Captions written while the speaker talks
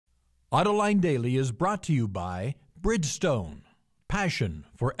Autoline Daily is brought to you by Bridgestone, passion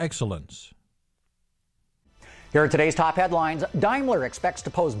for excellence. Here are today's top headlines. Daimler expects to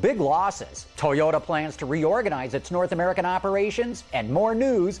post big losses. Toyota plans to reorganize its North American operations, and more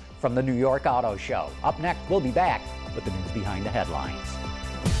news from the New York Auto Show. Up next, we'll be back with the news behind the headlines.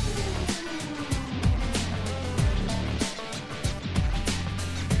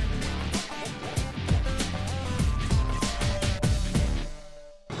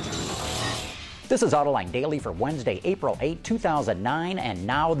 This is Autoline Daily for Wednesday, April 8, 2009, and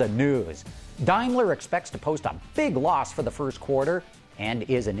now the news. Daimler expects to post a big loss for the first quarter and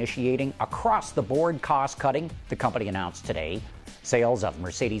is initiating across-the-board cost cutting, the company announced today. Sales of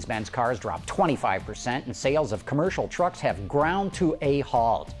Mercedes-Benz cars dropped 25%, and sales of commercial trucks have ground to a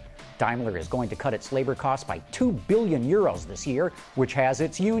halt. Daimler is going to cut its labor costs by 2 billion euros this year, which has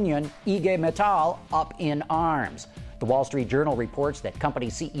its union, IG Metall, up in arms. The Wall Street Journal reports that company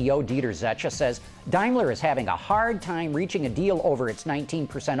CEO Dieter Zetsche says Daimler is having a hard time reaching a deal over its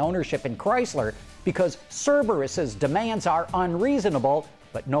 19% ownership in Chrysler because Cerberus's demands are unreasonable,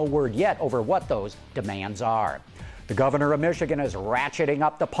 but no word yet over what those demands are. The governor of Michigan is ratcheting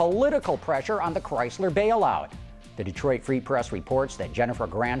up the political pressure on the Chrysler bailout. The Detroit Free Press reports that Jennifer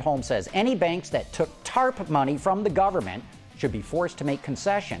Granholm says any banks that took TARP money from the government should be forced to make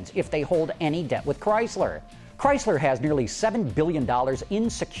concessions if they hold any debt with Chrysler. Chrysler has nearly $7 billion in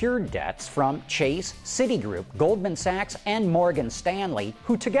secured debts from Chase, Citigroup, Goldman Sachs, and Morgan Stanley,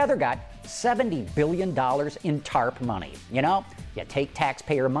 who together got $70 billion in TARP money. You know, you take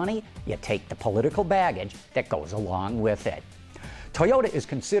taxpayer money, you take the political baggage that goes along with it. Toyota is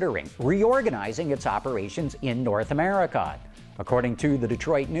considering reorganizing its operations in North America. According to the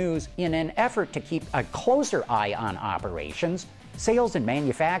Detroit News, in an effort to keep a closer eye on operations, sales and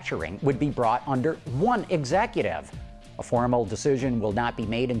manufacturing would be brought under one executive. A formal decision will not be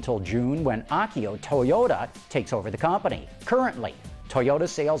made until June when Akio Toyoda takes over the company. Currently, Toyota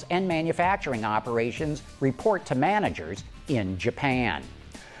sales and manufacturing operations report to managers in Japan.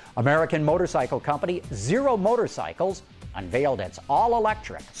 American motorcycle company Zero Motorcycles unveiled its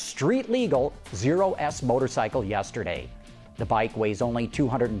all-electric, street-legal Zero S motorcycle yesterday. The bike weighs only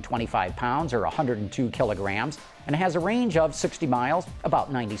 225 pounds or 102 kilograms and has a range of 60 miles,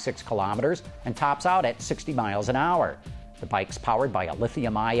 about 96 kilometers, and tops out at 60 miles an hour. The bike's powered by a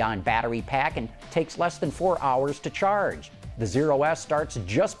lithium-ion battery pack and takes less than 4 hours to charge. The Zero S starts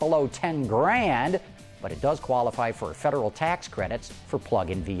just below 10 grand, but it does qualify for federal tax credits for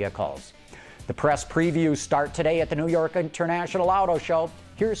plug-in vehicles. The press previews start today at the New York International Auto Show.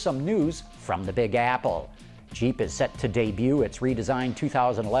 Here's some news from the Big Apple. Jeep is set to debut its redesigned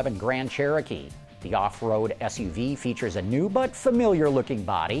 2011 Grand Cherokee. The off-road SUV features a new but familiar-looking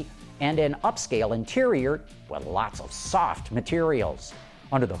body and an upscale interior with lots of soft materials.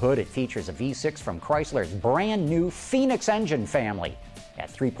 Under the hood, it features a V6 from Chrysler's brand-new Phoenix engine family. At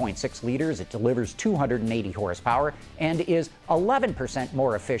 3.6 liters, it delivers 280 horsepower and is 11%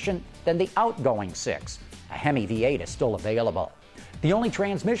 more efficient than the outgoing 6. A Hemi V8 is still available. The only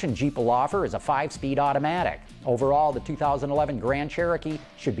transmission Jeep will offer is a 5-speed automatic. Overall, the 2011 Grand Cherokee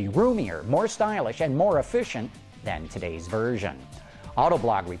should be roomier, more stylish, and more efficient than today's version.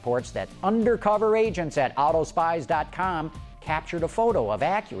 Autoblog reports that undercover agents at Autospies.com captured a photo of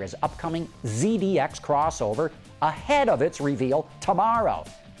Acura's upcoming ZDX crossover ahead of its reveal tomorrow.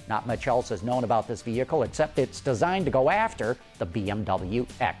 Not much else is known about this vehicle except it's designed to go after the BMW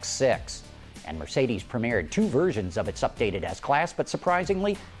X6. And Mercedes premiered 2 versions of its updated S-Class, but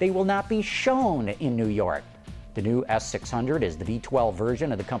surprisingly, they will not be shown in New York. The new S600 is the V12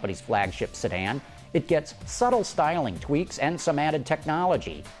 version of the company's flagship sedan. It gets subtle styling tweaks and some added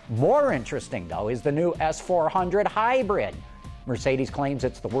technology. More interesting, though, is the new S400 Hybrid. Mercedes claims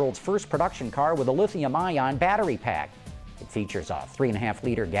it's the world's first production car with a lithium-ion battery pack. It features a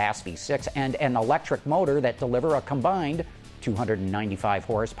 3.5-liter gas V6 and an electric motor that deliver a combined 295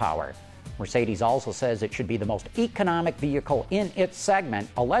 horsepower. Mercedes also says it should be the most economic vehicle in its segment,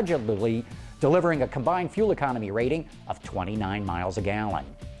 allegedly delivering a combined fuel economy rating of 29 miles a gallon.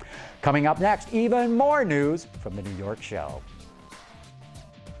 Coming up next, even more news from the New York Show.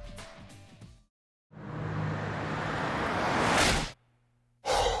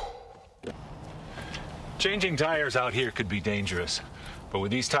 Changing tires out here could be dangerous, but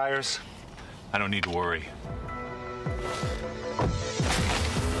with these tires, I don't need to worry.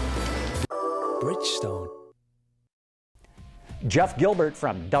 Bridgestone. Jeff Gilbert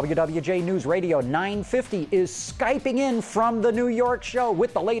from WWJ News Radio 950 is Skyping in from the New York Show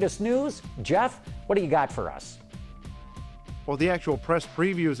with the latest news. Jeff, what do you got for us? Well, the actual press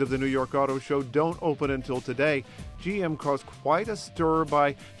previews of the New York Auto Show don't open until today. GM caused quite a stir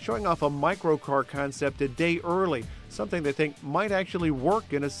by showing off a microcar concept a day early, something they think might actually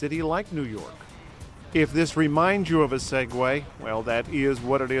work in a city like New York. If this reminds you of a Segway, well, that is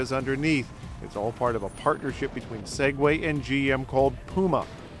what it is underneath. It's all part of a partnership between Segway and GM called PUMA,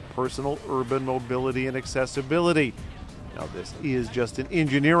 Personal Urban Mobility and Accessibility. Now, this is just an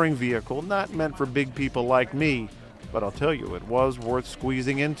engineering vehicle, not meant for big people like me, but I'll tell you, it was worth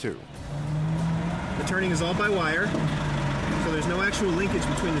squeezing into. The turning is all by wire, so there's no actual linkage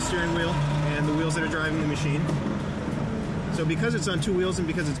between the steering wheel and the wheels that are driving the machine. So because it's on two wheels and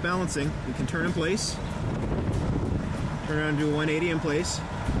because it's balancing, we can turn in place, turn around and do a 180 in place.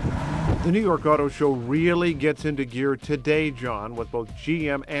 The New York Auto Show really gets into gear today, John, with both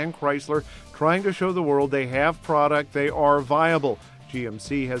GM and Chrysler trying to show the world they have product, they are viable.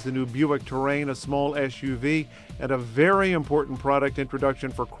 GMC has the new Buick Terrain, a small SUV, and a very important product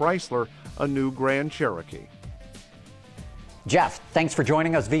introduction for Chrysler, a new Grand Cherokee. Jeff, thanks for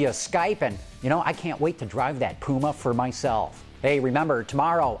joining us via Skype, and I can't wait to drive that Puma for myself. Hey, remember,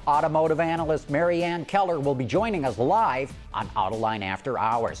 tomorrow, automotive analyst Mary Ann Keller will be joining us live on Autoline After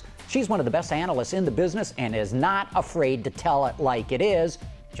Hours. She's one of the best analysts in the business and is not afraid to tell it like it is,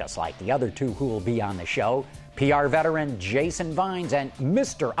 just like the other two who will be on the show, PR veteran Jason Vines and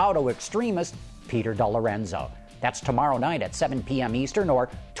Mr. Auto Extremist Peter DeLorenzo. That's tomorrow night at 7 p.m. Eastern or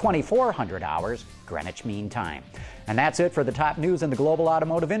 2400 hours Greenwich Mean Time. And that's it for the top news in the global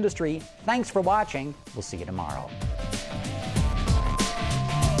automotive industry. Thanks for watching. We'll see you tomorrow.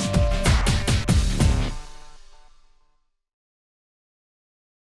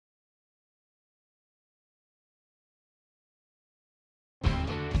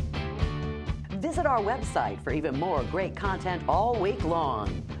 Visit our website for even more great content all week long.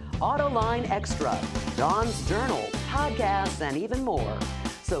 Autoline Extra, Dawn's Journal, podcasts, and even more.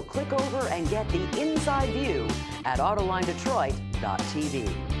 So click over and get the inside view at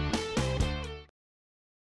AutolineDetroit.tv.